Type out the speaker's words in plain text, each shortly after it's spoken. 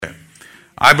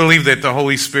I believe that the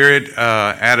Holy Spirit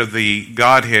out of the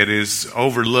Godhead is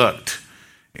overlooked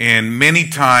and many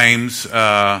times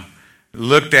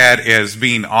looked at as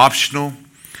being optional,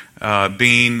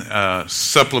 being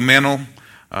supplemental,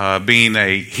 being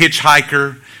a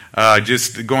hitchhiker,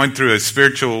 just going through a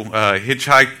spiritual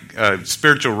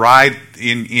spiritual ride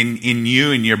in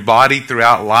you and your body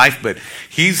throughout life. But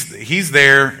he's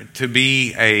there to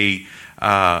be a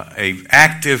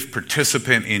active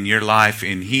participant in your life,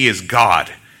 and he is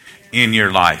God in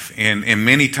your life. And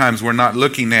many times we're not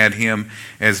looking at him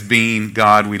as being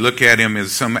God. We look at him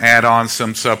as some add-on,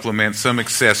 some supplement, some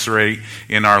accessory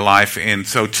in our life. And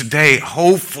so today,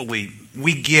 hopefully,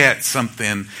 we get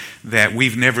something that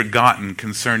we've never gotten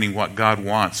concerning what God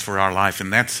wants for our life.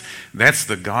 And that's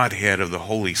the Godhead of the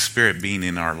Holy Spirit being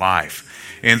in our life.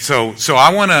 And so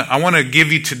I want to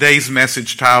give you today's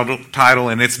message title,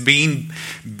 and it's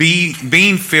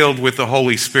being filled with the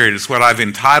Holy Spirit. It's what I've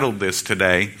entitled this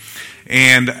today.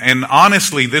 And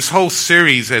honestly, this whole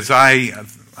series, as I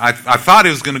thought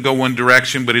it was going to go one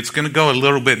direction, but it's going to go a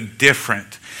little bit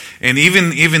different. And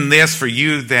even this, for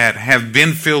you that have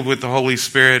been filled with the Holy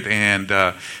Spirit and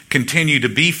continue to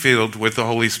be filled with the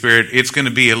Holy Spirit, it's going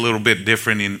to be a little bit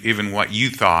different in even what you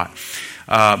thought.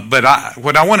 But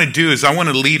what I want to do is I want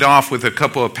to lead off with a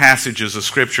couple of passages of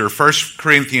Scripture. 1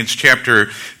 Corinthians chapter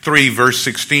 3, verse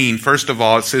 16. First of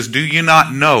all, it says, "Do you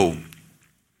not know?"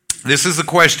 This is a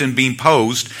question being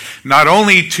posed not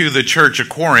only to the church of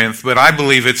Corinth, but I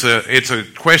believe it's a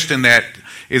question that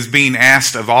is being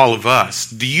asked of all of us.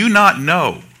 Do you not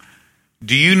know?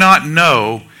 Do you not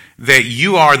know that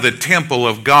you are the temple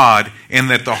of God and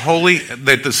that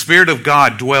the Spirit of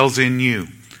God dwells in you?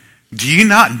 Do you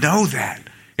not know that?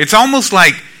 It's almost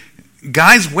like,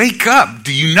 guys, wake up.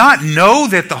 Do you not know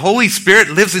that the Holy Spirit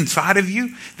lives inside of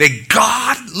you? That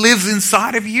God lives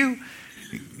inside of you?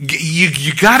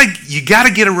 You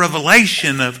gotta get a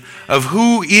revelation of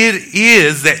who it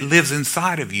is that lives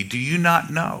inside of you. Do you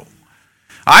not know?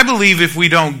 I believe if we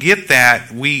don't get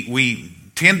that, we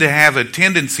tend to have a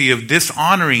tendency of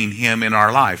dishonoring him in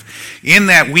our life. In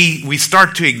that we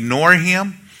start to ignore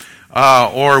him,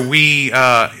 or we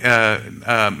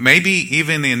maybe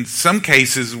even in some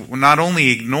cases not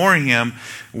only ignore him,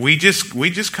 we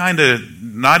just kind of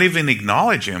not even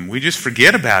acknowledge him. We just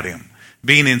forget about him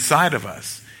being inside of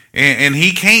us, and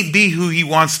he can't be who he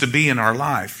wants to be in our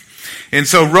life. And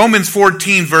so Romans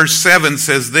 14 verse 7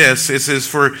 says this. It says,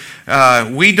 "For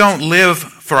we don't live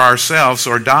for ourselves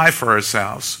or die for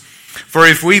ourselves. For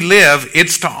if we live,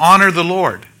 it's to honor the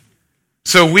Lord."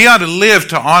 So we ought to live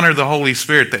to honor the Holy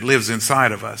Spirit that lives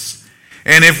inside of us.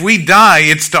 And if we die,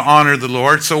 it's to honor the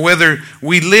Lord. So whether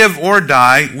we live or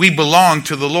die, we belong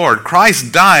to the Lord.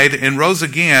 Christ died and rose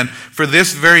again for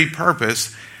this very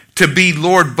purpose, to be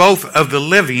Lord both of the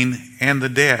living and the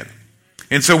dead.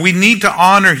 And so we need to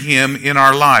honor him in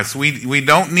our lives. We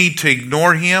don't need to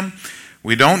ignore him.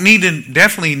 We don't need to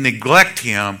definitely neglect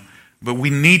him, but we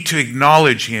need to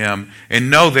acknowledge him and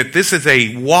know that this is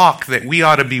a walk that we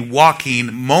ought to be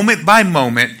walking moment by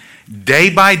moment, day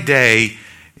by day,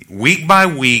 week by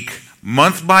week,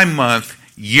 month by month,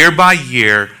 year by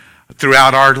year,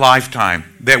 throughout our lifetime.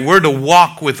 That we're to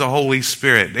walk with the Holy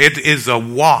Spirit. It is a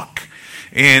walk.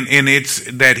 And it's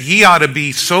that he ought to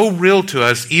be so real to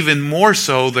us, even more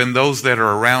so than those that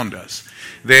are around us.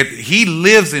 That he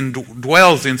lives and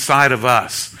dwells inside of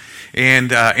us.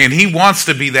 And he wants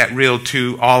to be that real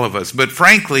to all of us. But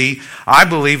frankly, I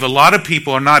believe a lot of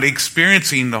people are not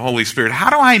experiencing the Holy Spirit. How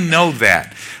do I know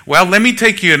that? Well, let me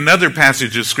take you another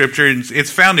passage of Scripture. It's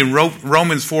found in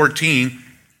Romans 14,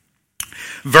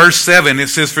 verse 7. It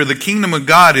says, "For the kingdom of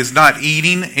God is not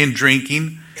eating and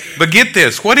drinking." But get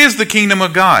this, what is the kingdom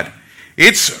of God?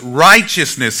 It's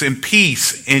righteousness and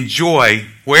peace and joy.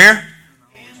 Where?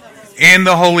 In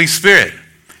the Holy Spirit.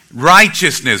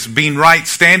 Righteousness, being right,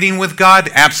 standing with God,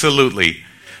 absolutely.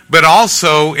 But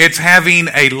also, it's having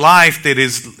a life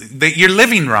that you're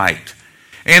living right.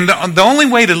 And the only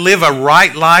way to live a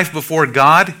right life before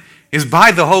God is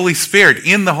by the Holy Spirit,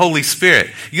 in the Holy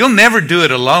Spirit. You'll never do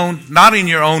it alone, not in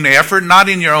your own effort, not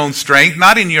in your own strength,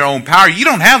 not in your own power. You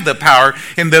don't have the power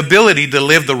and the ability to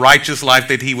live the righteous life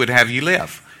that he would have you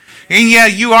live. And yeah,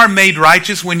 you are made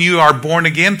righteous when you are born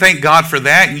again. Thank God for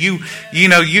that. And you're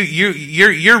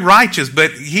righteous,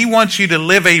 but he wants you to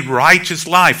live a righteous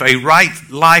life, a right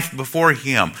life before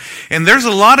him. And there's a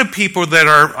lot of people that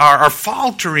are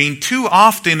faltering too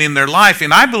often in their life,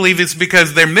 and I believe it's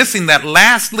because they're missing that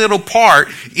last little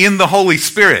part in the Holy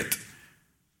Spirit.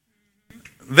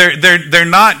 They're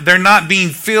not being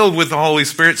filled with the Holy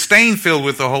Spirit, staying filled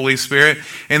with the Holy Spirit,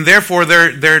 and therefore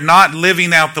they're not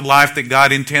living out the life that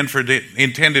God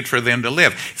intended for them to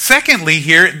live. Secondly,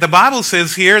 here the Bible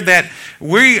says here that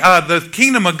the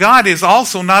kingdom of God is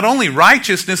also not only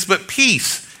righteousness but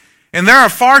peace. And there are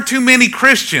far too many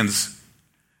Christians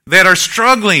that are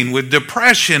struggling with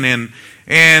depression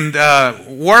and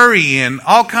worry and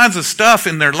all kinds of stuff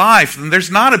in their life. And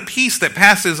there's not a peace that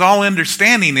passes all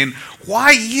understanding. And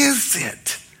why is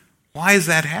it? Why is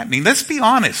that happening? Let's be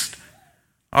honest.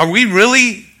 Are we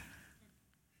really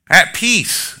at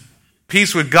peace?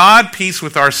 Peace with God, peace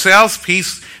with ourselves,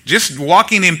 peace, just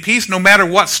walking in peace no matter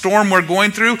what storm we're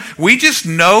going through. We just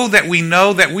know that we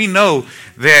know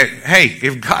that, hey,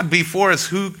 if God be for us,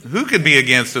 who could be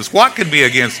against us? What could be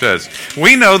against us?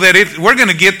 We know that we're going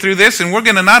to get through this, and we're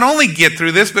going to not only get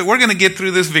through this, but we're going to get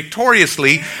through this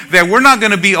victoriously, that we're not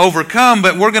going to be overcome,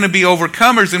 but we're going to be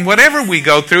overcomers in whatever we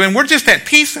go through, and we're just at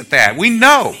peace at that. We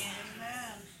know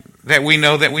that we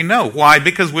know that we know. Why?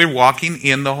 Because we're walking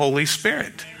in the Holy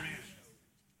Spirit.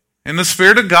 And the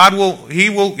Spirit of God will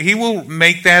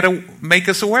make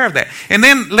us aware of that. And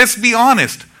then let's be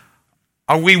honest.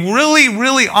 Are we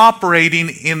really operating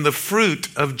in the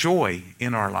fruit of joy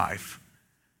in our life?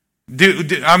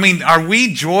 Are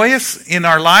we joyous in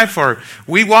our life, or are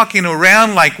we walking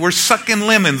around like we're sucking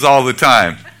lemons all the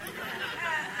time?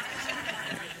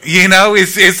 You know,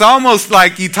 it's almost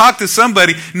like you talk to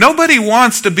somebody. Nobody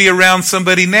wants to be around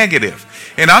somebody negative.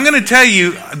 And I'm going to tell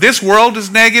you, this world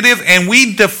is negative, and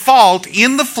we default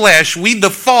in the flesh, we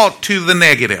default to the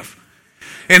negative.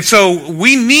 And so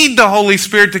we need the Holy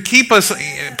Spirit to keep us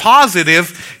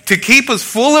positive, to keep us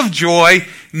full of joy,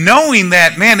 knowing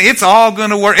that, man, it's all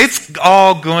going to work. It's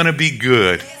all going to be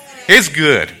good. It's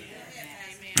good.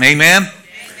 Amen?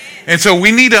 And so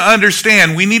we need to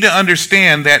understand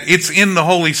that it's in the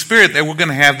Holy Spirit that we're going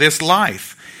to have this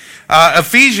life.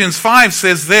 Ephesians 5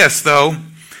 says this, though.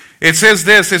 It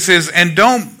says, and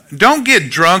don't get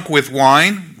drunk with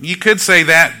wine. You could say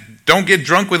that. Don't get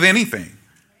drunk with anything.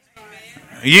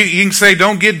 You can say,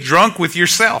 don't get drunk with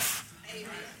yourself.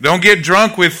 Don't get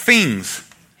drunk with things.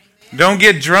 Don't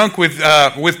get drunk with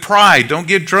pride. Don't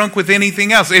get drunk with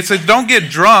anything else. It says, don't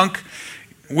get drunk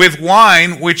with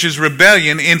wine, which is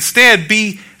rebellion. Instead,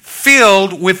 be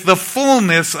filled with the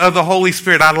fullness of the Holy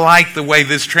Spirit. I like the way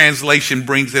this translation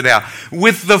brings it out.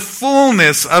 With the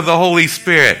fullness of the Holy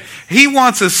Spirit. He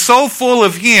wants us so full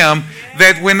of Him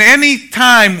that when any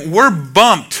time we're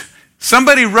bumped,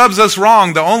 somebody rubs us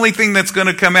wrong, the only thing that's going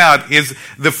to come out is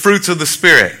the fruits of the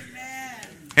Spirit.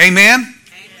 Amen?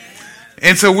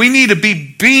 And so we need to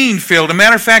be being filled. As a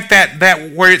matter of fact,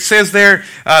 that where it says there,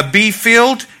 be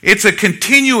filled, it's a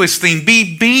continuous thing.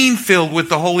 Be being filled with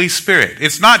the Holy Spirit.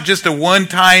 It's not just a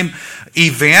one-time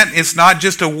event. It's not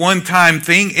just a one-time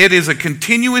thing. It is a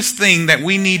continuous thing that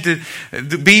we need to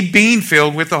be being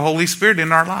filled with the Holy Spirit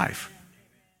in our life.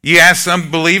 You ask some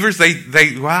believers,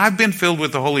 well, I've been filled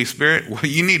with the Holy Spirit. Well,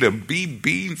 you need to be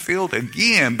being filled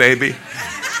again, baby.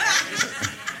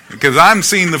 Because I'm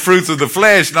seeing the fruits of the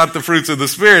flesh, not the fruits of the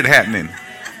Spirit happening.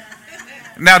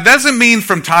 Now, it doesn't mean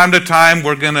from time to time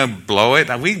we're going to blow it.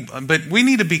 But we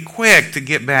need to be quick to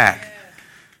get back.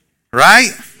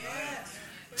 Right?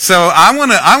 So I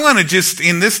want to just,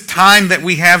 in this time that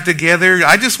we have together,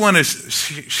 I just want to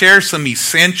share some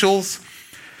essentials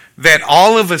that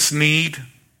all of us need.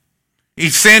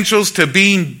 Essentials to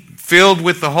being filled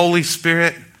with the Holy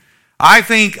Spirit. I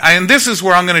think, and this is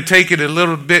where I'm going to take it a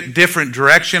little bit different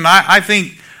direction. I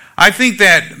think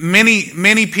that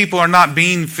many people are not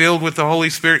being filled with the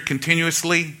Holy Spirit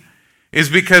continuously is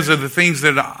because of the things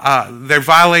that they're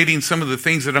violating some of the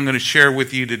things that I'm going to share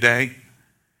with you today.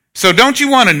 So don't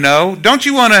you want to know? Don't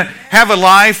you want to have a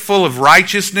life full of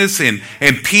righteousness and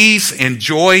peace and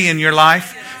joy in your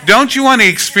life? Don't you want to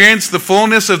experience the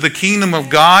fullness of the kingdom of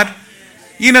God?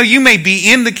 You know, you may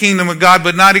be in the kingdom of God,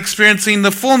 but not experiencing the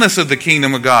fullness of the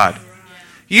kingdom of God.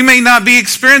 You may not be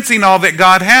experiencing all that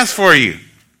God has for you.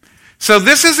 So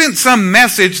this isn't some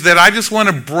message that I just want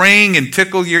to bring and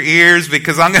tickle your ears,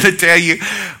 because I'm going to tell you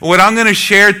what I'm going to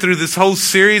share through this whole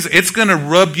series, it's going to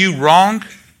rub you wrong.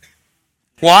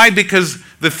 Why? Because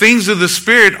the things of the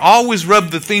Spirit always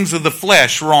rub the things of the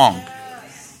flesh wrong.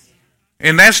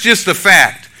 And that's just a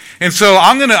fact. And so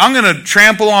I'm gonna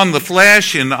trample on the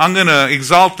flesh, and I'm gonna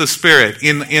exalt the Spirit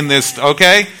in this.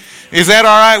 Okay, is that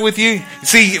all right with you?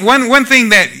 See, one thing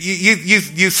that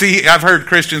you see, I've heard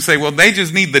Christians say, well, they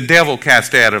just need the devil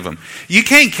cast out of them. You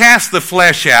can't cast the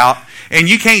flesh out, and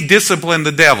you can't discipline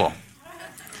the devil.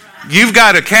 You've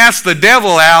got to cast the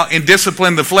devil out and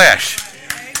discipline the flesh.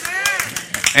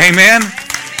 Amen.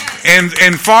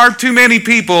 And far too many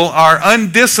people are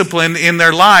undisciplined in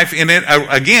their life.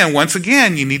 And once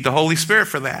again, you need the Holy Spirit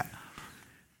for that.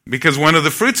 Because one of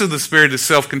the fruits of the Spirit is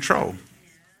self-control.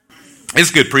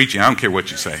 It's good preaching. I don't care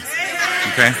what you say.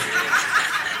 Okay?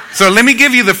 So let me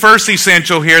give you the first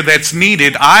essential here that's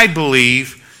needed, I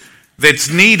believe, that's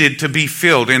needed to be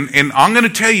filled. And I'm going to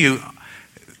tell you,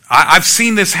 I've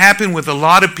seen this happen with a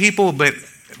lot of people,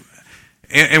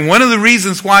 and one of the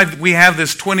reasons why we have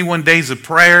this 21 days of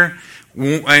prayer,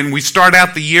 and we start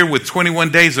out the year with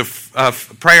 21 days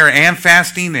of prayer and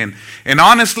fasting, and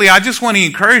honestly, I just want to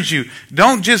encourage you,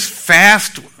 don't just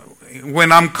fast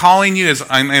when I'm calling you,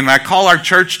 and I call our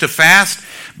church to fast,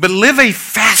 but live a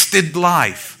fasted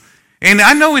life. And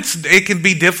I know it can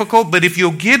be difficult, but if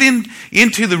you'll get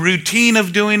into the routine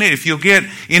of doing it, if you'll get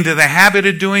into the habit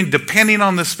of doing, depending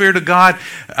on the Spirit of God,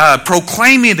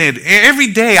 proclaiming it.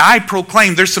 Every day I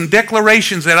proclaim. There's some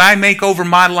declarations that I make over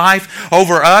my life,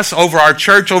 over us, over our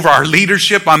church, over our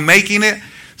leadership. I'm making it.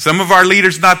 Some of our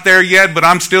leaders not there yet, but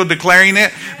I'm still declaring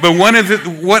it. But one of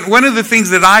the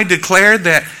things that I declare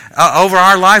that over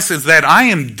our lives is that I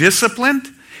am disciplined.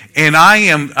 And I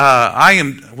am,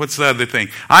 what's the other thing?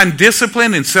 I'm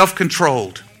disciplined and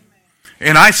self-controlled.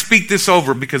 And I speak this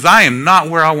over because I am not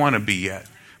where I want to be yet.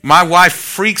 My wife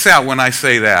freaks out when I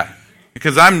say that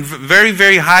because I'm very,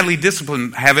 very highly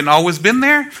disciplined. Haven't always been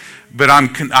there, but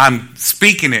I'm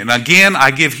speaking it. And again,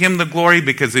 I give him the glory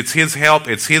because it's his help,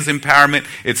 it's his empowerment,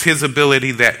 it's his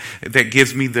ability that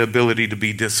gives me the ability to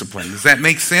be disciplined. Does that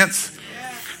make sense?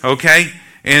 Okay?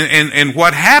 And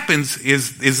what happens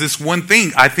is this one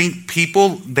thing. I think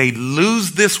people, they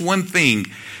lose this one thing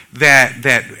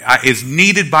that is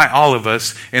needed by all of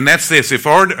us, and that's this.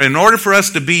 In order for us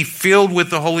to be filled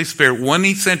with the Holy Spirit, one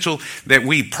essential that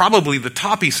probably the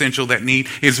top essential that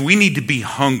is we need to be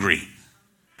hungry.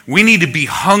 We need to be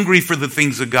hungry for the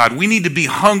things of God. We need to be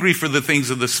hungry for the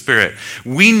things of the Spirit.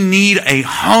 We need a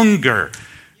hunger.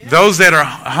 Those that are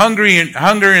hunger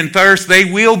and thirst, they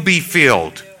will be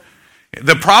filled.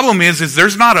 The problem is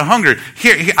there's not a hunger.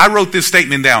 Here, I wrote this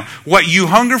statement down. What you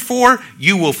hunger for,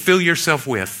 you will fill yourself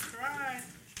with.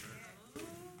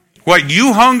 What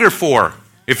you hunger for.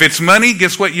 If it's money,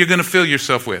 guess what you're going to fill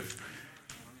yourself with?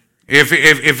 If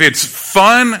it's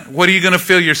fun, what are you going to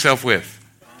fill yourself with?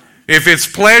 If it's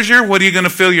pleasure, what are you going to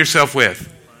fill yourself with?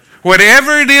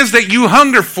 Whatever it is that you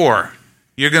hunger for,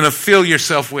 you're going to fill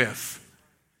yourself with.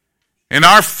 And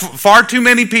far too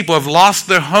many people have lost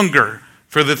their hunger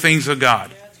for the things of God.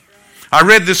 I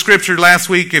read the scripture last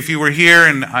week, if you were here,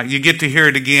 and you get to hear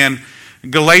it again.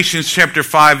 Galatians chapter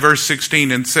 5, verse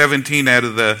 16 and 17 out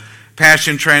of the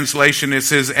Passion Translation. It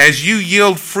says, as you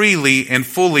yield freely and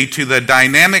fully to the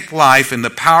dynamic life and the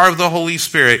power of the Holy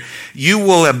Spirit, you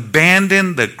will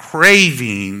abandon the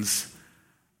cravings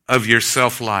of your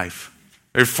self-life.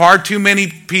 There are far too many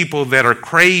people that are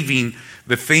craving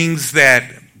the things that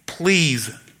please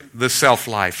the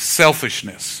self-life,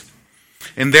 selfishness.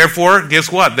 And therefore, guess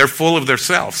what? They're full of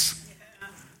themselves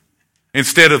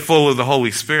instead of full of the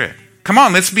Holy Spirit. Come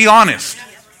on, let's be honest.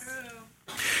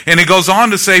 And it goes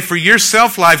on to say, for your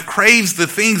self-life craves the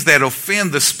things that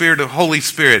offend the Spirit of Holy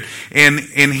Spirit and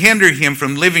hinder him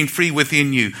from living free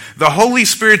within you. The Holy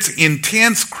Spirit's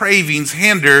intense cravings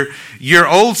hinder your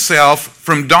old self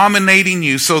from dominating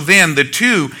you. So then the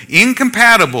two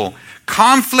incompatible,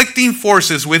 conflicting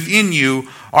forces within you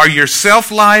are your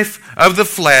self-life of the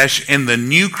flesh and the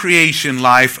new creation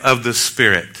life of the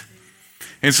Spirit.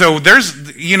 And so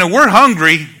we're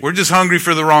hungry. We're just hungry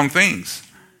for the wrong things.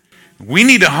 We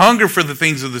need to hunger for the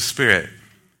things of the Spirit.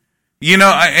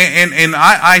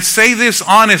 I say this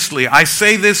honestly. I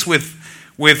say this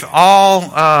with all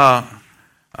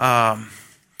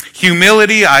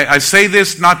humility. I say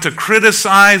this not to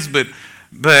criticize, but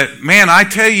man, I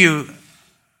tell you,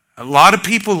 a lot of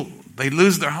people, they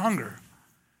lose their hunger.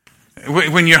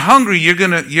 When you're hungry, you're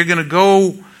gonna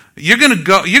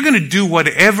do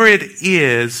whatever it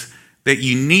is that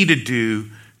you need to do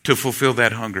to fulfill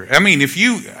that hunger. I mean, if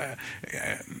you're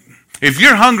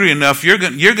hungry enough, you're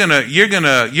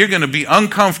gonna be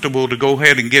uncomfortable to go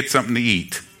ahead and get something to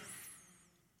eat.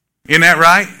 Isn't that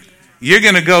right? You're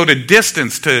gonna go to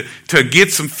distance to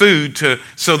get some food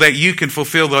so that you can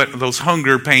fulfill those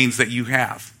hunger pains that you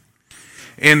have.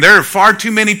 And there are far too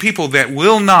many people that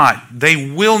will not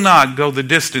go the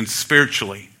distance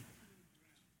spiritually.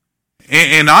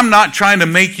 And I'm not trying to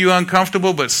make you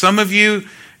uncomfortable, but some of you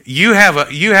have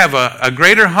a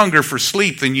greater hunger for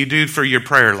sleep than you do for your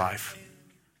prayer life.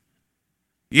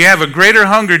 You have a greater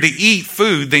hunger to eat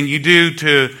food than you do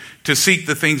to seek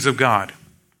the things of God.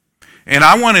 And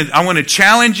I want to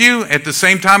challenge you. At the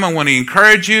same time, I want to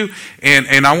encourage you.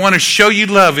 And I want to show you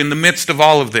love in the midst of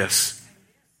all of this.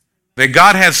 That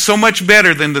God has so much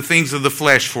better than the things of the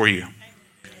flesh for you.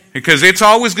 Because it's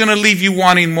always going to leave you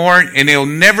wanting more, and it'll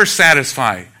never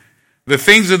satisfy. The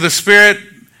things of the Spirit,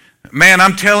 man,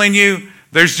 I'm telling you,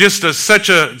 there's just such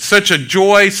a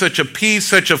joy, such a peace,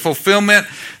 such a fulfillment.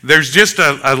 There's just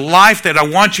a life that I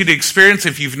want you to experience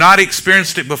if you've not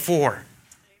experienced it before.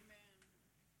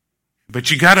 But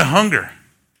you got to hunger.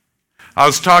 I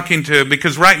was talking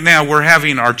because right now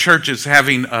our church is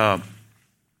having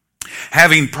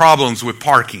problems with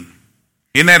parking.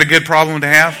 Isn't that a good problem to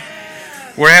have?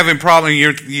 We're having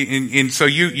problems, and so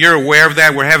you're aware of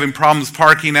that. We're having problems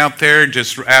parking out there,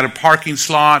 just out of parking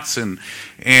slots, and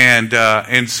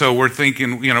so we're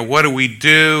thinking, what do we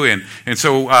do? And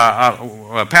so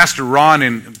Pastors Ron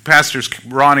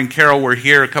and Carol were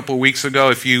here a couple of weeks ago.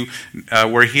 If you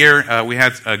were here, we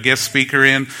had a guest speaker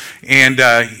in,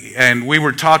 and we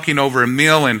were talking over a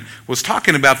meal and was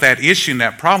talking about that issue and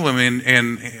that problem.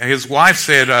 And his wife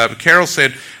said, Carol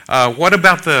said, what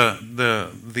about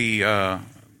the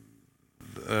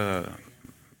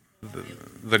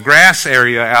grass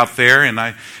area out there? And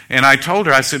I told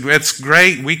her, I said, that's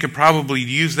great. We could probably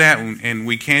use that, and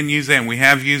we can use that, and we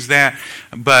have used that.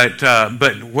 But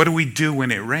what do we do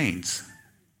when it rains?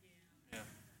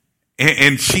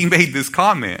 And she made this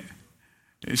comment.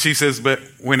 She says, but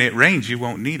when it rains, you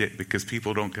won't need it because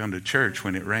people don't come to church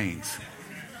when it rains.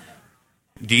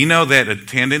 Do you know that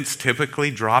attendance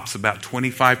typically drops about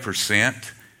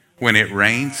 25% when it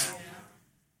rains?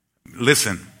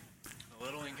 Listen. A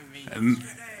little inconvenient.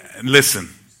 Listen.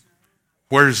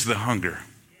 Where's the hunger?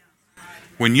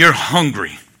 When you're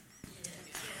hungry,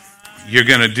 you're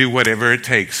going to do whatever it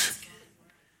takes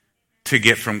to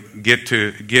get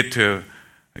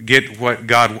what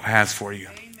God has for you.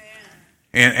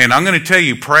 And I'm going to tell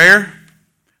you, prayer.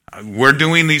 We're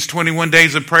doing these 21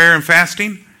 days of prayer and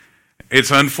fasting.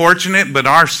 It's unfortunate, but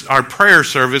our prayer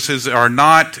services are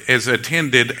not as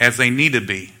attended as they need to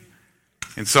be.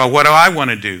 And so what do I want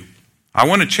to do? I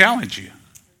want to challenge you.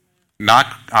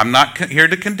 I'm not here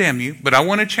to condemn you, but I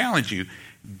want to challenge you.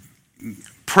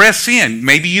 Press in.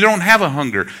 Maybe you don't have a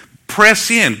hunger.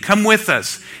 Press in. Come with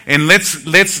us, and let's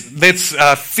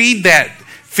feed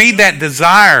that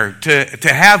desire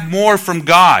to have more from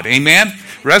God. Amen.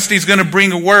 Rusty's going to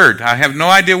bring a word. I have no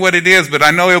idea what it is, but I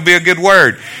know it'll be a good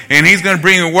word. And he's going to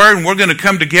bring a word, and we're going to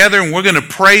come together, and we're going to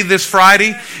pray this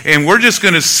Friday, and we're just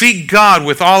going to seek God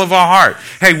with all of our heart.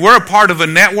 Hey, we're a part of a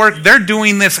network. They're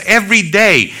doing this every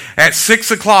day at 6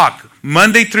 o'clock,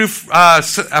 Monday through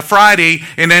Friday,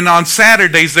 and then on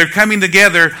Saturdays, they're coming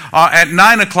together at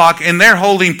 9 o'clock, and they're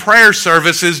holding prayer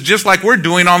services just like we're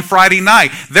doing on Friday night.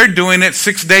 They're doing it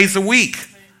 6 days a week.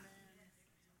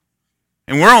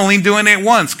 And we're only doing it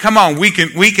once. Come on, we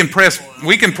can press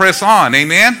on.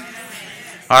 Amen.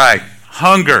 All right,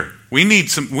 hunger. We need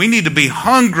to be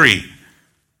hungry.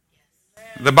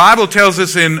 The Bible tells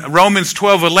us in Romans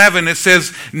 12:11, it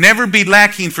says, "Never be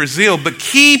lacking for zeal, but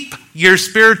keep your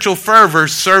spiritual fervor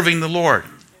serving the Lord."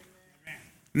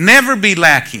 Never be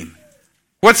lacking.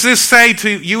 What's this say to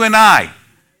you and I?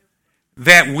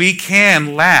 That we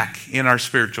can lack in our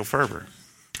spiritual fervor.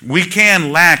 We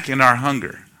can lack in our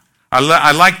hunger.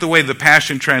 I like the way the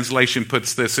Passion Translation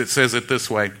puts this. It says it this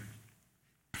way.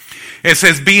 It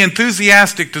says, "Be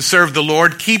enthusiastic to serve the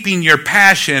Lord, keeping your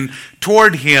passion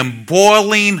toward Him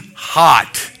boiling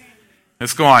hot."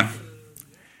 Let's go on.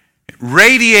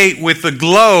 "Radiate with the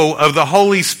glow of the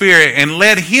Holy Spirit and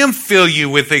let Him fill you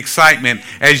with excitement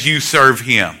as you serve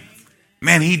Him."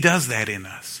 Man, He does that in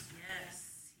us.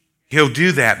 He'll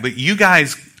do that. But you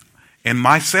guys, and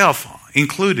myself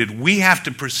included, we have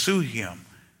to pursue Him.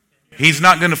 He's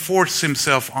not going to force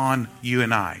Himself on you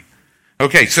and I.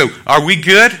 Okay, so are we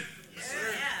good?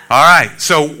 All right.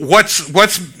 So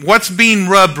what's being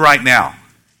rubbed right now?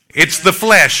 It's the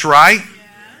flesh, right?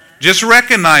 Just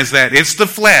recognize that it's the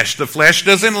flesh. The flesh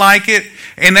doesn't like it,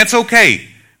 and that's okay.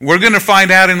 We're going to find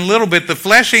out in a little bit. The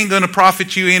flesh ain't going to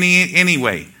profit you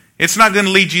anyway. It's not going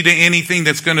to lead you to anything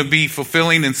that's going to be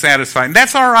fulfilling and satisfying.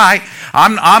 That's all right.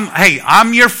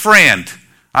 I'm your friend.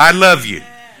 I love you.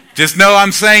 Just know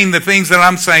I'm saying the things that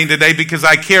I'm saying today because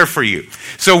I care for you.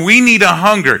 So we need a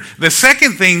hunger. The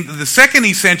second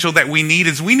essential that we need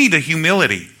is we need a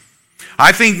humility.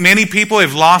 I think many people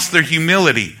have lost their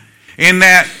humility in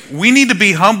that we need to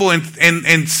be humble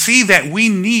and see that we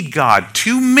need God.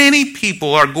 Too many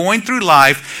people are going through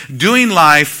life, doing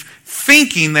life,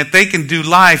 thinking that they can do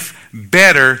life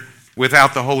better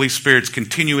without the Holy Spirit's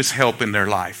continuous help in their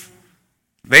life.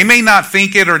 They may not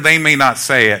think it or they may not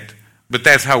say it, but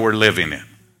that's how we're living it.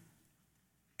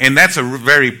 And that's a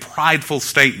very prideful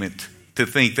statement to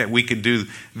think that we could do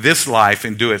this life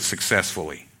and do it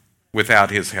successfully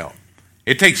without his help.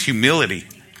 It takes humility.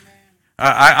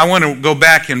 I want to go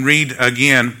back and read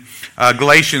again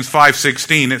Galatians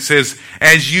 5:16. It says,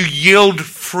 as you yield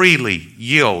freely,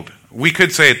 yield. We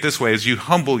could say it this way, as you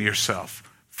humble yourself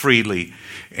freely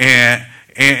and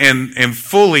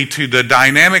fully to the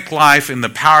dynamic life and the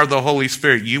power of the Holy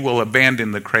Spirit, you will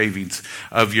abandon the cravings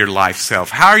of your life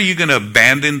self. How are you going to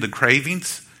abandon the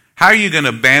cravings? How are you going to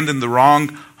abandon the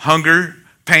wrong hunger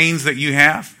pains that you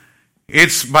have?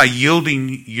 It's by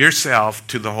yielding yourself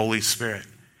to the Holy Spirit.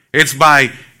 It's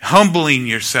by humbling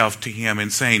yourself to him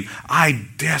and saying, I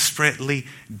desperately,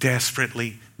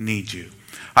 desperately need you.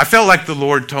 I felt like the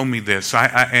Lord told me this.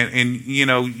 You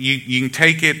can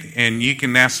take it and you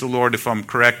can ask the Lord if I'm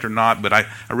correct or not, but I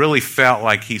really felt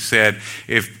like he said,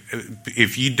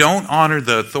 if you don't honor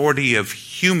the authority of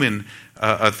human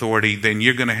authority, then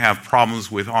you're going to have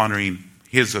problems with honoring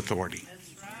his authority.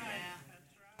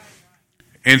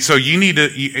 And so you need to,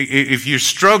 if you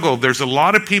struggle, there's a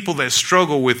lot of people that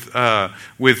struggle with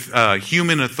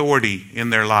human authority in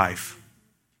their life.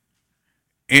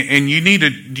 And you need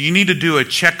to do a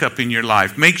checkup in your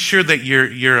life. Make sure that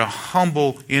you're a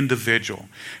humble individual.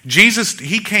 Jesus,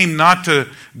 he came not to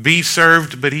be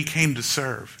served, but he came to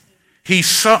serve.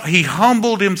 He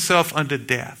humbled himself unto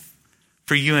death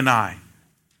for you and I.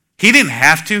 He didn't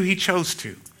have to, he chose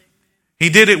to. He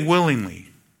did it willingly.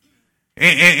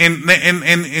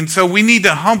 And so we need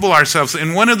to humble ourselves.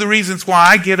 And one of the reasons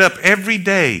why I get up every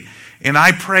day and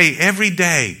I pray every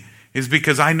day is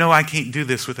because I know I can't do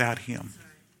this without him.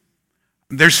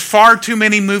 There's far too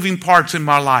many moving parts in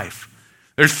my life.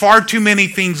 There's far too many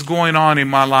things going on in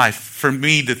my life for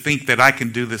me to think that I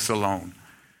can do this alone.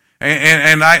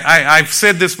 And I've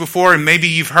said this before, and maybe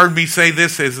you've heard me say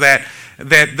this, is that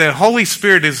the Holy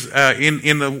Spirit is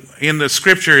in the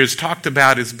Scripture is talked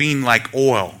about as being like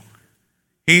oil.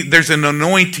 There's an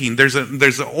anointing. There's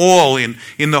an oil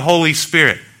in the Holy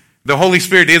Spirit. The Holy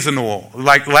Spirit is an oil,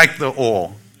 like the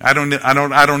oil. I don't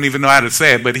even know how to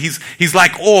say it, but he's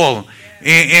like oil.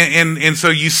 And so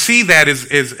you see that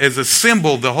as a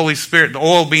symbol, the Holy Spirit, the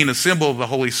oil being a symbol of the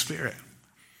Holy Spirit.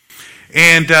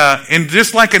 And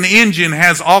just like an engine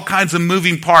has all kinds of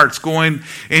moving parts going,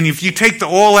 and if you take the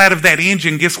oil out of that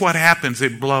engine, guess what happens?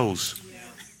 It blows.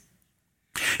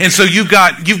 And so you've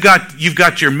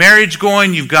got your marriage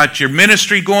going, you've got your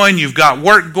ministry going, you've got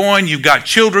work going, you've got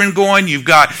children going, you've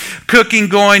got cooking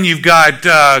going, you've got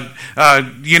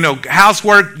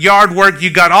housework, yard work,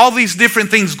 you've got all these different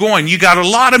things going. You got a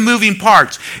lot of moving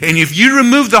parts. And if you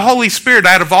remove the Holy Spirit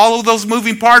out of all of those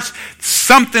moving parts,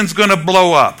 something's going to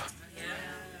blow up.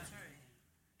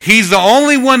 He's the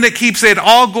only one that keeps it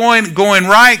all going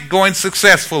right, going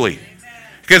successfully.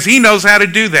 Because he knows how to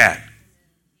do that.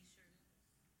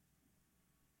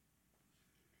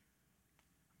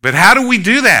 But how do we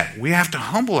do that? We have to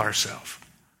humble ourselves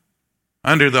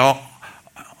under the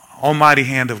almighty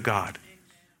hand of God.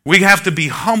 We have to be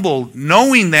humble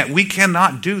knowing that we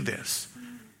cannot do this.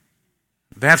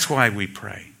 That's why we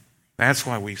pray. That's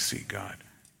why we seek God.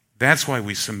 That's why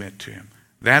we submit to him.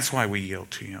 That's why we yield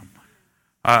to him.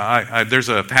 There's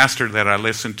a pastor that I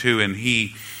listen to, and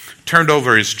he turned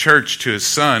over his church to his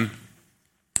son.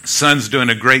 Son's doing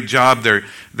a great job.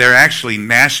 They're actually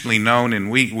nationally known, and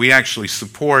we actually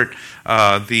support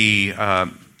the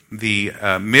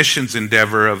missions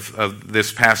endeavor of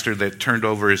this pastor that turned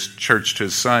over his church to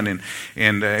his son,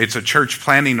 and it's a church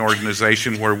planting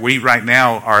organization where we right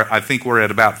now I think we're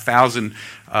at about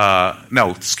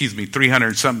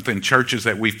 300 something churches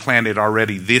that we've planted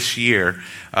already this year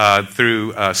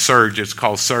through Surge. It's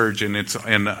called Surge, and it's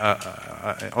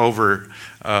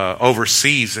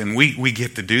overseas, and we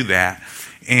get to do that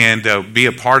and be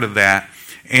a part of that.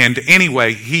 And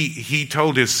anyway, he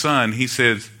told his son, he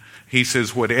says,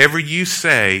 whatever you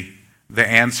say, the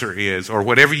answer is, or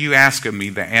whatever you ask of me,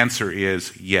 the answer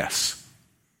is yes.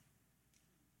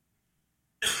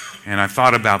 And I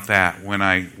thought about that when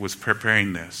I was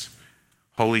preparing this.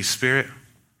 Holy Spirit,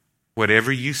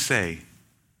 whatever you say,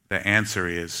 the answer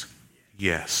is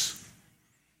yes.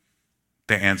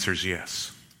 The answer is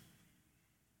yes.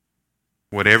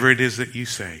 Whatever it is that you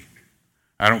say,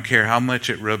 I don't care how much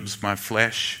it rubs my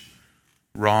flesh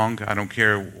wrong. I don't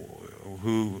care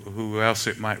who else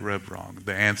it might rub wrong.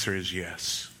 The answer is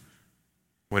yes.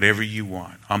 Whatever you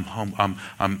want. I'm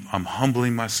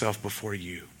humbling myself before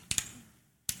you.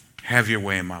 Have your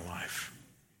way in my life.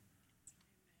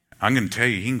 I'm going to tell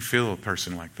you, he can fill a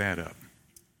person like that up.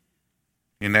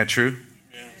 Isn't that true?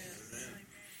 Yes.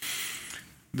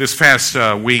 This past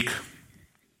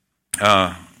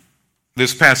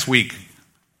week,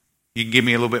 You can give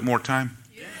me a little bit more time?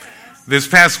 This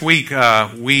past week,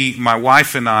 my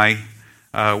wife and I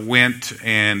went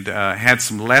and had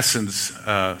some lessons,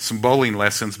 some bowling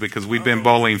lessons, because we've been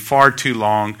bowling far too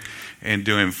long and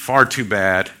doing far too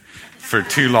bad for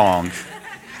too long.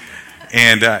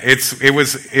 And it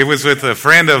was with a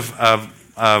friend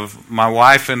of my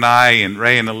wife and I, and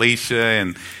Ray and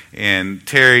Alicia and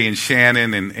Terry and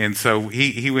Shannon, and so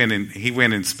he went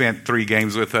and spent 3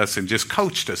 games with us and just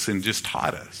coached us and just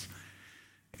taught us.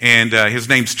 And his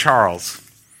name's Charles,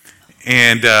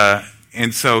 and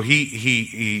so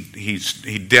he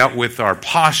dealt with our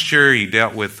posture, he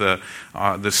dealt with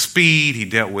the speed, he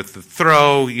dealt with the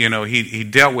throw, he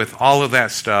dealt with all of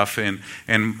that stuff, and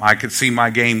I could see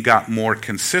my game got more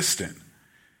consistent.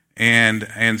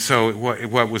 And so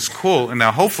what was cool, and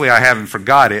now hopefully I haven't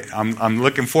forgot it. I'm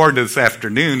looking forward to this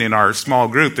afternoon in our small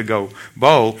group to go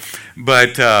bowl.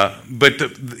 But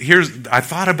I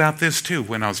thought about this too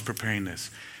when I was preparing this.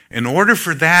 In order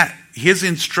for his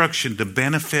instruction to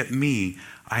benefit me,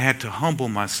 I had to humble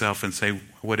myself and say,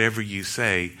 whatever you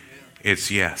say,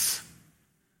 it's yes.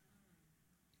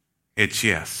 It's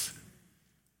yes.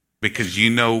 Because you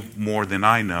know more than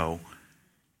I know.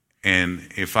 And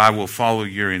if I will follow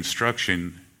your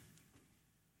instruction,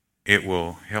 it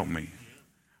will help me.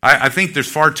 I think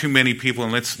there's far too many people,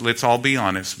 and let's all be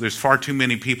honest, there's far too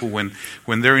many people when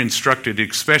they're instructed,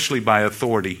 especially by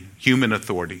authority, human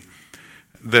authority,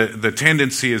 the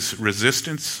tendency is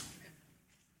resistance.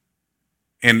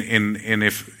 And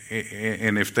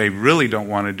if they really don't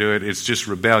want to do it, it's just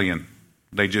rebellion.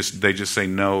 They just say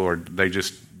no, or they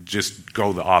just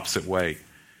go the opposite way.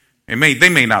 They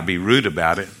may not be rude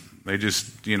about it. They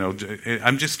just,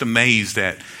 I'm just amazed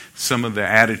at some of the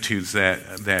attitudes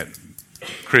that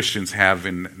Christians have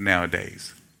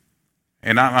nowadays.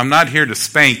 And I'm not here to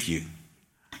spank you.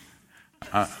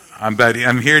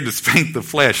 I'm here to spank the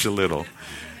flesh a little,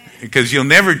 because you'll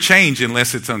never change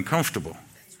unless it's uncomfortable.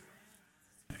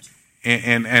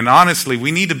 And honestly,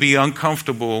 we need to be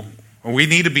uncomfortable, or we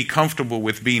need to be comfortable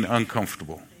with being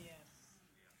uncomfortable.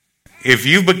 If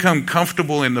you become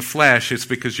comfortable in the flesh, it's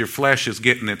because your flesh is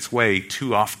getting its way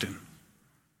too often.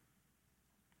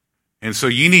 And so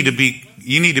you need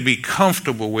to be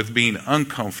comfortable with being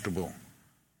uncomfortable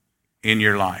in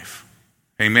your life.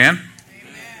 Amen?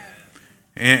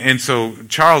 And so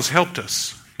Charles helped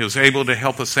us. He was able to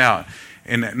help us out.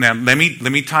 And now let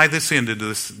me tie this into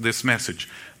this message.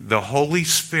 The Holy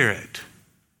Spirit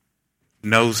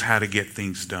knows how to get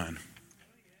things done.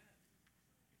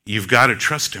 You've got to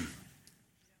trust Him.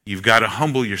 You've got to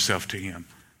humble yourself to Him.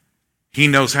 He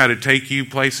knows how to take you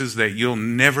places that you'll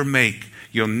never make.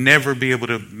 You'll never be able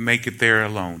to make it there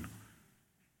alone.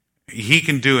 He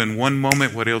can do in one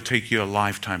moment what it'll take you a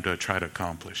lifetime to try to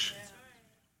accomplish.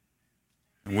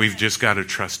 And we've just got to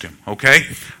trust Him. Okay?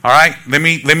 All right, let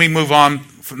me move on.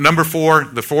 Number 4,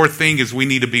 the fourth thing is we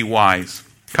need to be wise.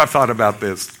 I thought about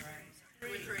this.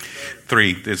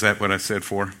 3, is that what I said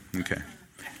 4? Okay.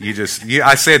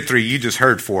 I said 3, you just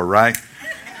heard 4, right?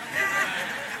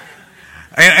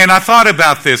 And I thought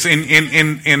about this, and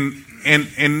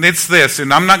it's this,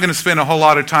 and I'm not going to spend a whole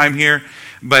lot of time here,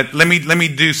 but let me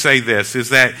do say this, is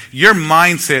that your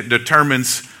mindset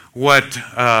determines what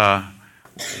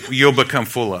you'll become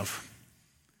full of.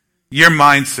 Your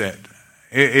mindset.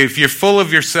 If you're full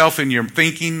of yourself in your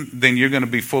thinking, then you're going to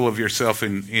be full of yourself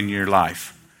in your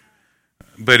life.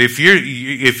 But if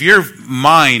your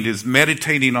mind is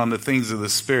meditating on the things of the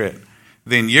Spirit,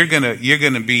 then you're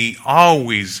gonna be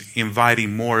always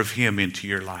inviting more of Him into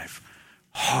your life.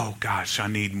 Oh gosh, I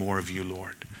need more of you,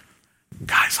 Lord.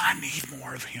 Guys, I need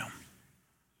more of Him.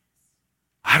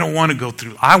 I don't want to go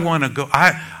through.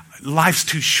 Life's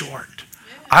too short.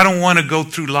 I don't want to go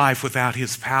through life without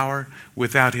His power,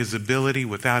 without His ability,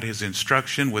 without His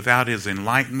instruction, without His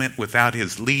enlightenment, without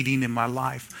His leading in my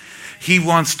life. He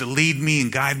wants to lead me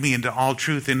and guide me into all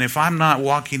truth. And if I'm not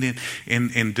walking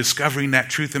in discovering that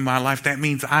truth in my life, that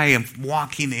means I am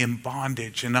walking in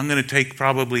bondage. And I'm going to take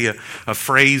probably a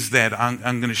phrase that I'm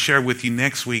going to share with you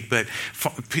next week. But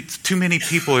too many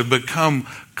people have become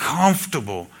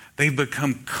comfortable. They've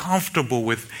become comfortable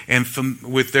with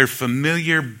their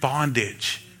familiar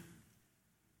bondage.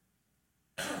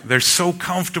 They're so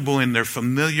comfortable in their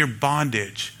familiar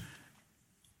bondage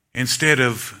instead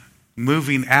of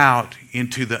moving out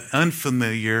into the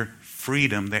unfamiliar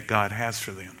freedom that God has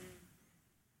for them.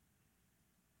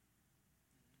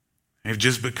 They've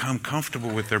just become comfortable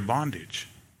with their bondage.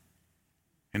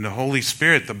 And the Holy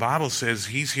Spirit, the Bible says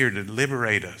He's here to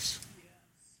liberate us,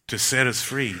 to set us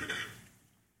free.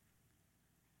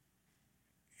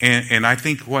 And I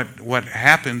think what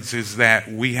happens is that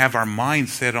we have our mind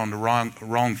set on the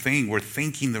wrong thing. We're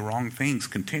thinking the wrong things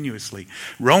continuously.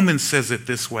 Romans says it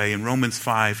this way in Romans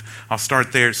 5. I'll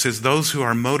start there. It says, those who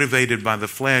are motivated by the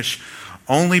flesh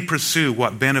only pursue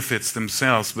what benefits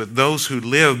themselves, but those who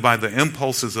live by the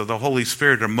impulses of the Holy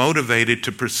Spirit are motivated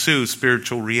to pursue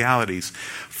spiritual realities.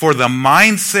 For the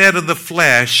mindset of the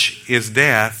flesh is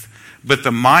death, but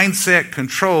the mindset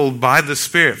controlled by the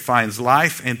Spirit finds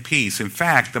life and peace. In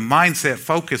fact, the mindset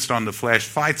focused on the flesh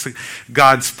fights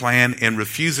God's plan and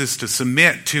refuses to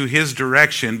submit to His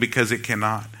direction because it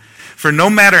cannot. For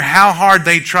no matter how hard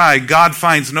they try, God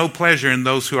finds no pleasure in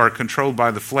those who are controlled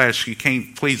by the flesh. You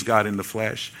can't please God in the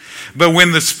flesh. But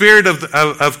when the Spirit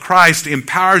of Christ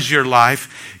empowers your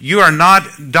life, you are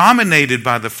not dominated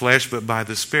by the flesh, but by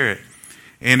the Spirit.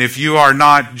 And if you are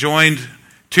not joined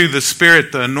to the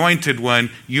Spirit, the Anointed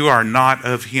One, you are not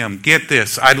of Him. Get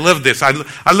this. I love this. I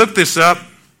looked this up.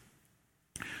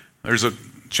 There's a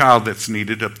child that's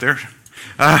needed up there.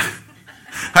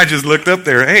 I just looked up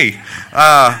there. Hey.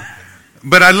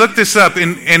 But I looked this up,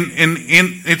 and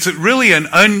it's really an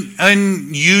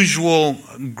unusual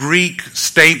Greek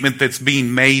statement that's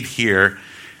being made here.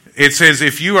 It says,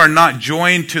 if you are not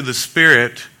joined to the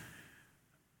Spirit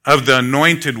of the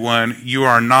Anointed One, you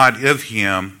are not of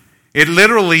Him. It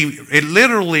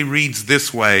literally reads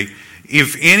this way: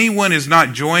 if anyone is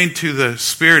not joined to the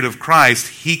Spirit of Christ,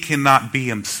 he cannot be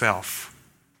himself.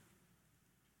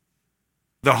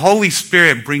 The Holy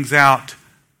Spirit brings out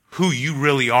who you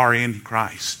really are in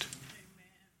Christ.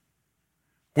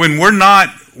 When we're not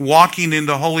walking in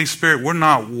the Holy Spirit, we're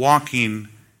not walking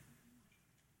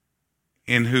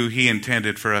in who He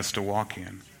intended for us to walk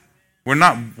in. We're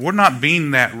not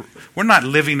living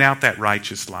out that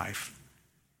righteous life,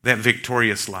 that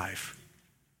victorious life.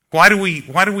 Why do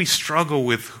we struggle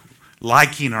with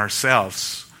liking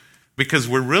ourselves? Because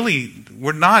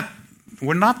we're not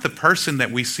the person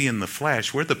that we see in the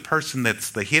flesh. We're the person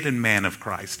that's the hidden man of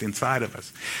Christ inside of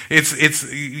us.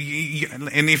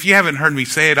 And if you haven't heard me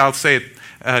say it, I'll say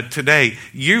it today.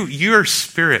 You're a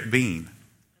spirit being.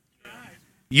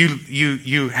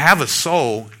 You have a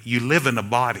soul. You live in a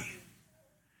body.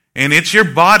 And it's your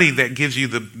body that gives you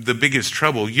the biggest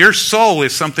trouble. Your soul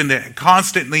is something that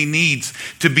constantly needs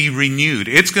to be renewed.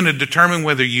 It's going to determine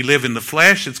whether you live in the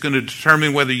flesh. It's going to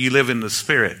determine whether you live in the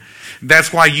Spirit.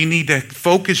 That's why you need to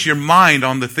focus your mind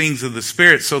on the things of the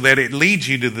Spirit so that it leads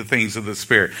you to the things of the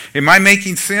Spirit. Am I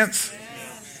making sense?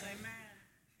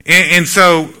 Yes. And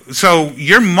so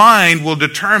your mind will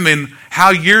determine how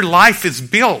your life is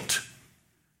built.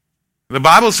 The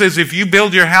Bible says if you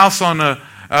build your house on a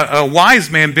wise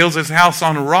man builds his house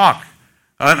on a rock.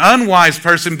 An unwise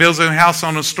person builds a house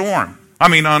on a storm. On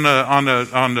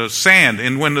the sand.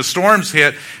 And when the storms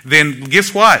hit, then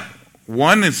guess what?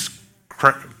 One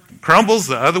crumbles,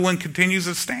 the other one continues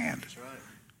to stand.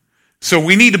 So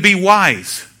we need to be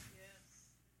wise.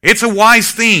 It's a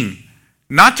wise thing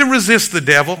not to resist the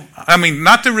devil.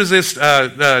 Not to resist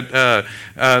the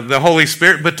Holy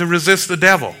Spirit, but to resist the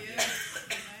devil.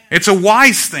 It's a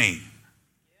wise thing.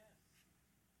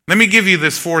 Let me give you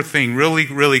this fourth thing really,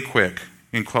 really quick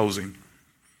in closing.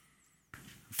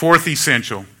 Fourth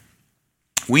essential.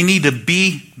 We need to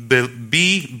be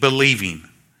believing.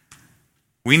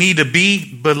 We need to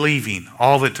be believing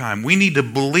all the time. We need to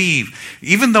believe.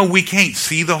 Even though we can't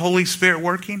see the Holy Spirit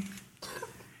working,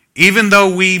 even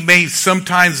though we may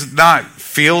sometimes not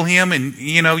feel Him, and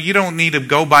you don't need to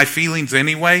go by feelings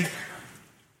anyway.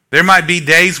 There might be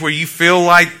days where you feel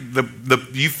like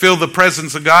you feel the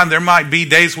presence of God. And there might be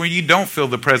days where you don't feel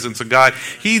the presence of God.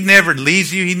 He never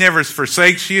leaves you. He never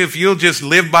forsakes you. If you'll just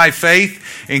live by faith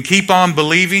and keep on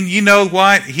believing, you know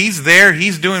what? He's there.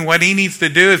 He's doing what He needs to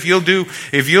do if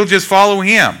you'll just follow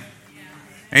Him.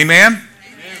 Amen?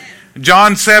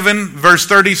 John 7, verse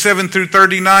 37 through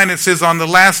 39, it says, on the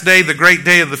last day, the great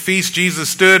day of the feast, Jesus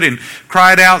stood and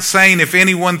cried out, saying, if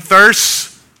anyone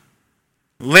thirsts,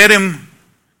 let him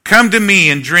come to me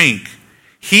and drink.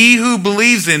 He who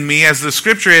believes in me, as the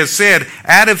scripture has said,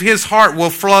 out of his heart will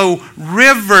flow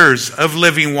rivers of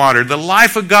living water. The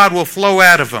life of God will flow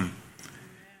out of him.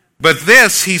 But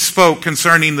this he spoke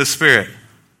concerning the Spirit,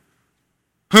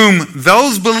 whom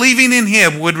those believing in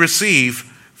Him would receive,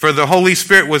 for the Holy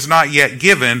Spirit was not yet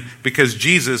given because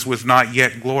Jesus was not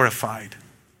yet glorified.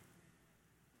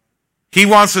 He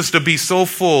wants us to be so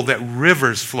full that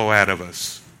rivers flow out of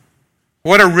us.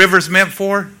 What are rivers meant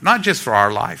for? Not just for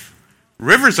our life.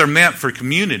 Rivers are meant for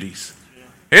communities.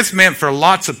 It's meant for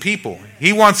lots of people.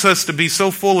 He wants us to be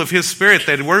so full of His Spirit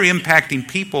that we're impacting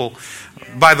people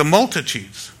by the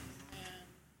multitudes.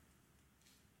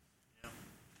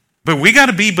 But we got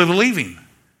to be believing.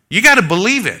 You got to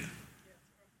believe it.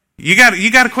 You got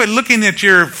to quit looking at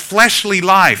your fleshly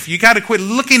life. You got to quit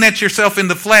looking at yourself in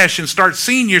the flesh and start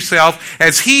seeing yourself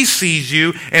as He sees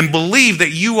you, and believe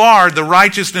that you are the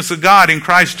righteousness of God in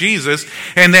Christ Jesus,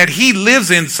 and that He lives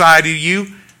inside of you,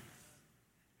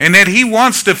 and that He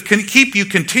wants to keep you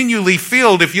continually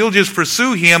filled if you'll just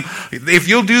pursue Him. If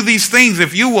you'll do these things,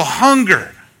 if you will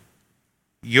hunger,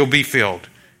 you'll be filled.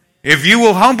 If you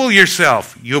will humble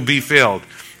yourself, you'll be filled.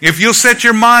 If you'll set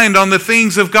your mind on the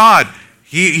things of God,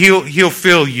 He'll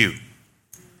fill you.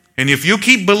 And if you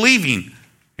keep believing,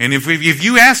 and if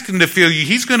you ask Him to fill you,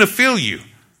 He's going to fill you.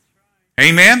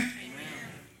 Amen? Amen.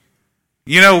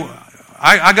 You know,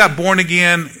 I got born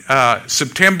again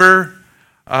September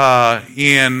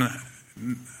in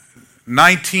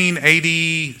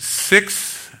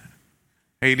 1986.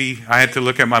 I had to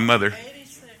look at my mother.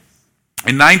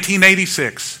 In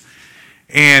 1986.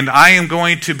 And I am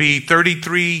going to be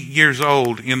 33 years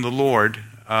old in the Lord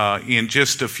in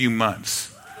just a few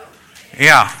months.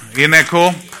 Yeah, isn't that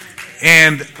cool?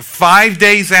 And 5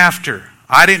 days after,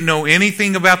 I didn't know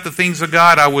anything about the things of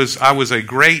God. I was a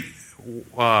great,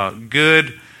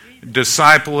 good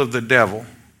disciple of the devil.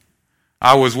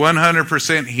 I was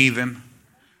 100% heathen.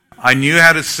 I knew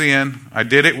how to sin. I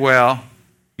did it well.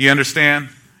 You understand?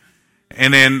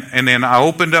 And then I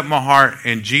opened up my heart,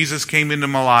 and Jesus came into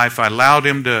my life. I allowed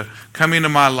Him to come into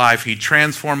my life. He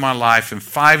transformed my life. And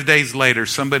 5 days later,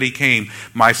 somebody came.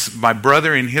 My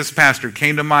brother and his pastor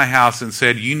came to my house and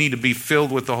said, "You need to be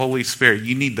filled with the Holy Spirit.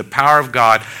 You need the power of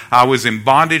God." I was in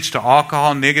bondage to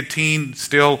alcohol, nicotine,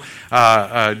 still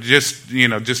was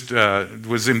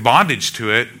in bondage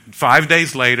to it. 5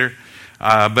 days later,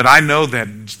 but I knew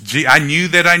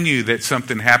that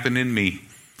something happened in me.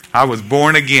 I was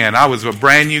born again. I was a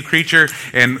brand new creature,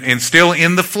 and still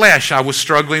in the flesh, I was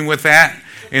struggling with that.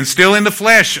 And still in the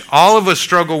flesh, all of us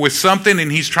struggle with something, and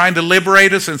He's trying to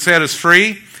liberate us and set us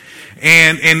free.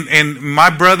 And my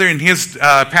brother and his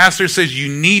pastor says, "You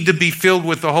need to be filled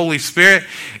with the Holy Spirit."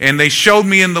 And they showed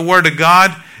me in the Word of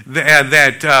God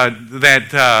that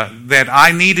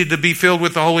I needed to be filled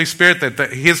with the Holy Spirit,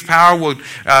 that His power would,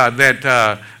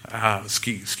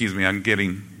 excuse me, I'm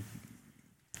getting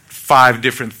 5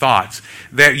 different thoughts.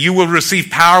 That you will receive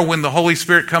power when the Holy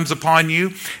Spirit comes upon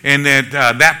you, and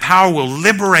that power will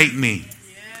liberate me. Yes.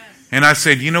 And I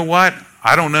said, you know what?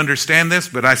 I don't understand this,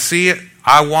 but I see it,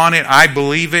 I want it, I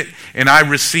believe it, and I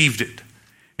received it.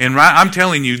 And I'm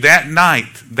telling you, that night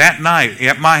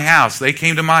at my house, they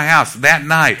came to my house. That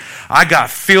night, I got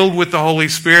filled with the Holy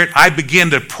Spirit. I began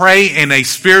to pray in a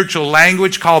spiritual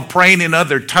language called praying in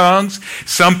other tongues.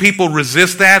 Some people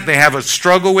resist that. They have a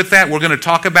struggle with that. We're going to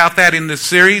talk about that in this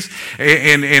series.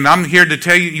 And I'm here to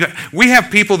tell you, we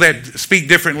have people that speak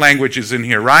different languages in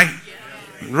here, right?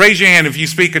 Raise your hand if you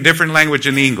speak a different language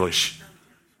in English.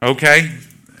 Okay?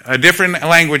 A different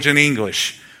language in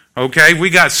English. Okay, we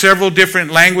got several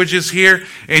different languages here,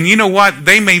 and you know what?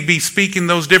 They may be speaking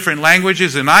those different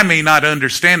languages, and I may not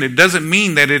understand it. Doesn't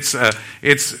mean that it's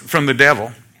from the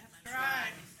devil.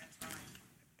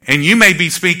 And you may be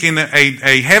speaking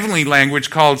a heavenly language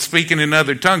called speaking in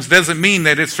other tongues. Doesn't mean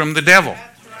that it's from the devil.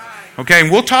 Okay, and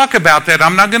we'll talk about that.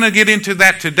 I'm not going to get into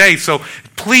that today, so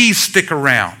please stick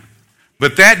around.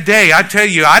 But that day, I tell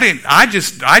you, I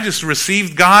just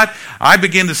received God. I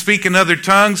began to speak in other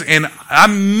tongues, and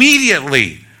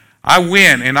immediately I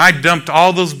went and I dumped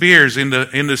all those beers in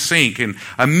the sink, and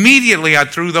immediately I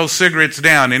threw those cigarettes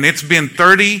down. And it's been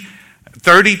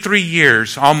 33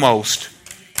 years almost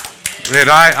that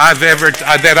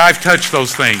I've touched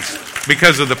those things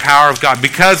because of the power of God,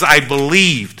 because I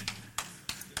believed.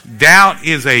 Doubt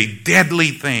is a deadly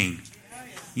thing.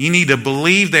 You need to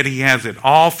believe that He has it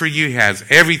all for you. He has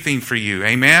everything for you.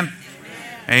 Amen?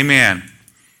 Amen.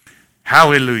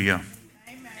 Hallelujah.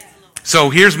 Amen. So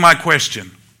here's my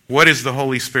question. What is the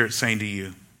Holy Spirit saying to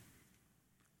you?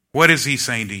 What is He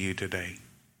saying to you today?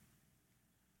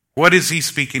 What is He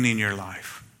speaking in your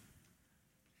life?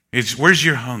 Where's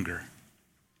your hunger?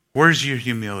 Where's your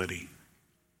humility?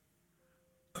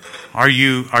 Are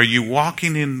you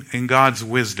walking in God's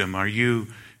wisdom? Are you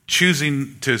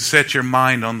choosing to set your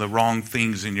mind on the wrong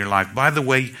things in your life? By the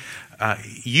way,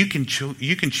 you can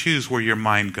choose where your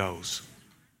mind goes.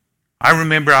 I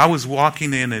remember I was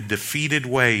walking in a defeated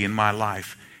way in my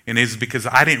life, and it's because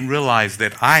I didn't realize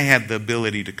that I had the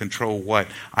ability to control what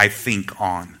I think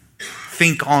on.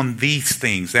 Think on these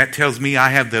things. That tells me I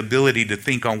have the ability to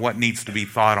think on what needs to be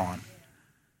thought on.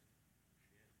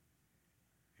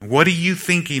 What are you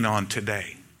thinking on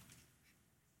today?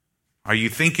 Are you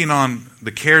thinking on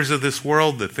the cares of this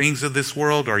world, the things of this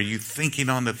world, or are you thinking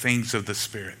on the things of the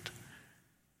Spirit?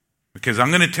 Because I'm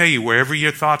going to tell you, wherever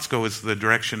your thoughts go is the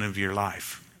direction of your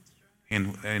life,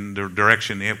 and the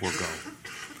direction it will go.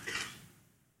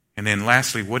 And then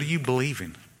lastly, what are you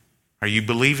believing? Are you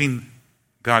believing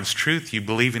God's truth? You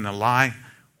believing a lie?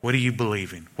 What are you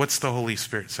believing? What's the Holy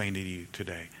Spirit saying to you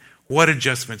today? What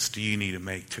adjustments do you need to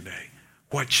make today?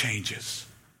 What changes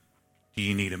do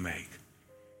you need to make?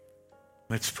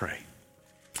 Let's pray.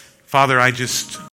 Father, I just